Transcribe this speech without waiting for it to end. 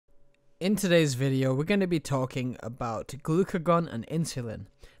In today's video, we're going to be talking about glucagon and insulin.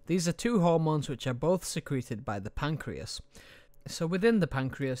 These are two hormones which are both secreted by the pancreas. So within the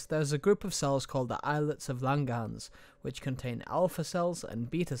pancreas, there's a group of cells called the islets of Langerhans, which contain alpha cells and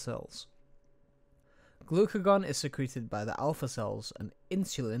beta cells. Glucagon is secreted by the alpha cells and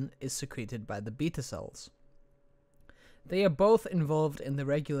insulin is secreted by the beta cells. They are both involved in the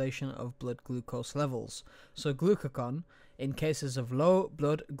regulation of blood glucose levels. So glucagon, in cases of low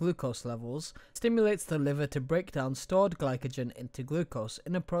blood glucose levels, stimulates the liver to break down stored glycogen into glucose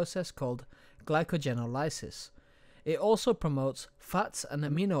in a process called glycogenolysis. It also promotes fats and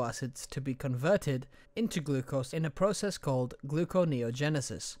amino acids to be converted into glucose in a process called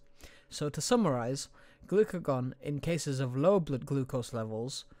gluconeogenesis. So to summarize, glucagon in cases of low blood glucose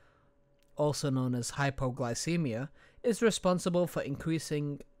levels, also known as hypoglycemia, is responsible for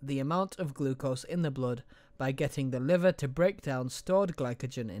increasing the amount of glucose in the blood by getting the liver to break down stored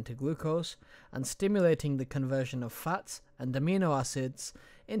glycogen into glucose and stimulating the conversion of fats and amino acids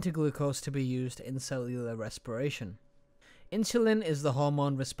into glucose to be used in cellular respiration. Insulin is the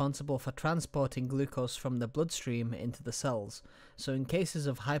hormone responsible for transporting glucose from the bloodstream into the cells, so in cases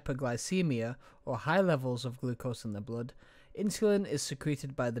of hyperglycemia or high levels of glucose in the blood, insulin is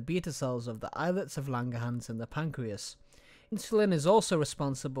secreted by the beta cells of the islets of Langerhans in the pancreas. Insulin is also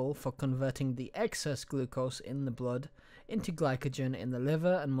responsible for converting the excess glucose in the blood into glycogen in the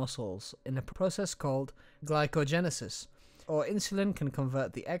liver and muscles in a process called glycogenesis, or insulin can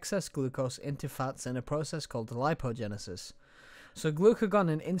convert the excess glucose into fats in a process called lipogenesis. So glucagon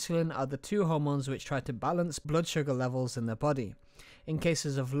and insulin are the two hormones which try to balance blood sugar levels in the body. In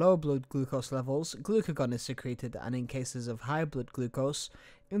cases of low blood glucose levels, glucagon is secreted, and in cases of high blood glucose,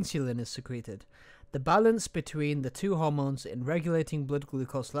 insulin is secreted. The balance between the two hormones in regulating blood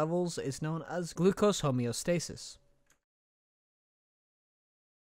glucose levels is known as glucose homeostasis.